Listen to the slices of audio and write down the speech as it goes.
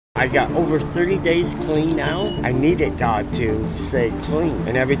I got over 30 days clean now. I needed God to stay clean.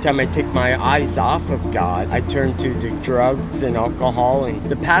 And every time I take my eyes off of God, I turn to the drugs and alcohol. And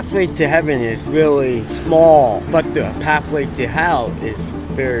the pathway to heaven is really small, but the pathway to hell is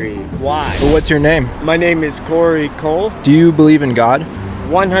very wide. What's your name? My name is Corey Cole. Do you believe in God?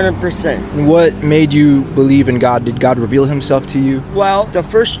 100%. What made you believe in God? Did God reveal himself to you? Well, the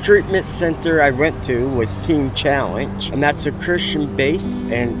first treatment center I went to was Teen Challenge, and that's a Christian base,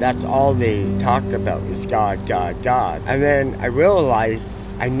 and that's all they talk about is God, God, God. And then I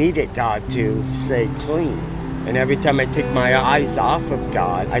realized I needed God to stay clean. And every time I take my eyes off of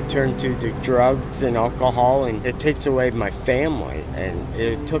God, I turn to the drugs and alcohol, and it takes away my family, and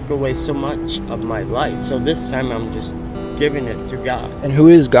it took away so much of my life. So this time I'm just giving it to God. And who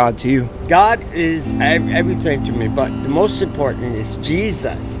is God to you? God is everything to me, but the most important is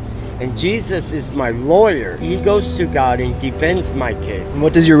Jesus. And Jesus is my lawyer. He goes to God and defends my case. And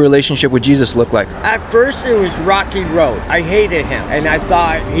what does your relationship with Jesus look like? At first it was rocky road. I hated him, and I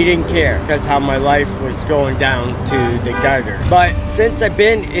thought he didn't care because how my life was going down to the gutter. But since I've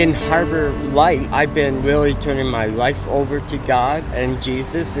been in Harbor Light, I've been really turning my life over to God and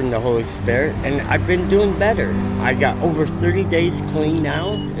Jesus and the Holy Spirit, and I've been doing better. I got over 30 days clean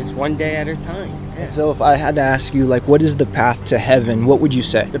now. It's one day at a time. Yeah. So if I had to ask you, like, what is the path to heaven, what would you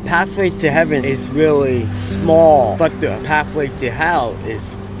say? The pathway to heaven is really small, but the pathway to hell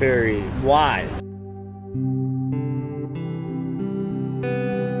is very wide.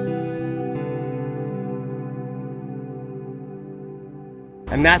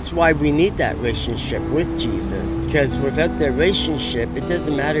 And that's why we need that relationship with Jesus. Because without that relationship, it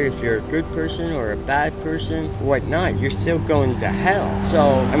doesn't matter if you're a good person or a bad person or whatnot, you're still going to hell. So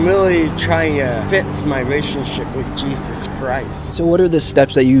I'm really trying to fix my relationship with Jesus Christ. So what are the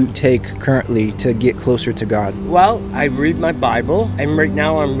steps that you take currently to get closer to God? Well, I read my Bible, and right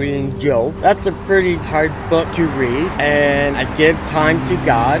now I'm reading Job. That's a pretty hard book to read, and I give time to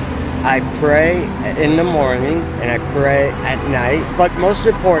God. I pray in the morning and I pray at night, but most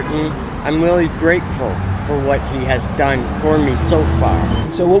important, I'm really grateful for what he has done for me so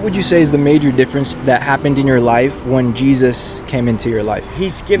far. So what would you say is the major difference that happened in your life when Jesus came into your life?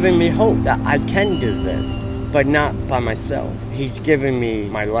 He's given me hope that I can do this, but not by myself. He's given me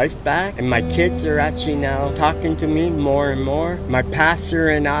my life back, and my kids are actually now talking to me more and more. My pastor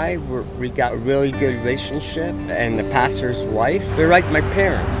and we got a really good relationship, and the pastor's wife, they're like my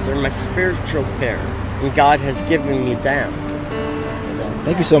parents. They're my spiritual parents, and God has given me them.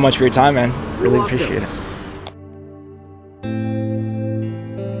 Thank you so much for your time, man. Really appreciate it.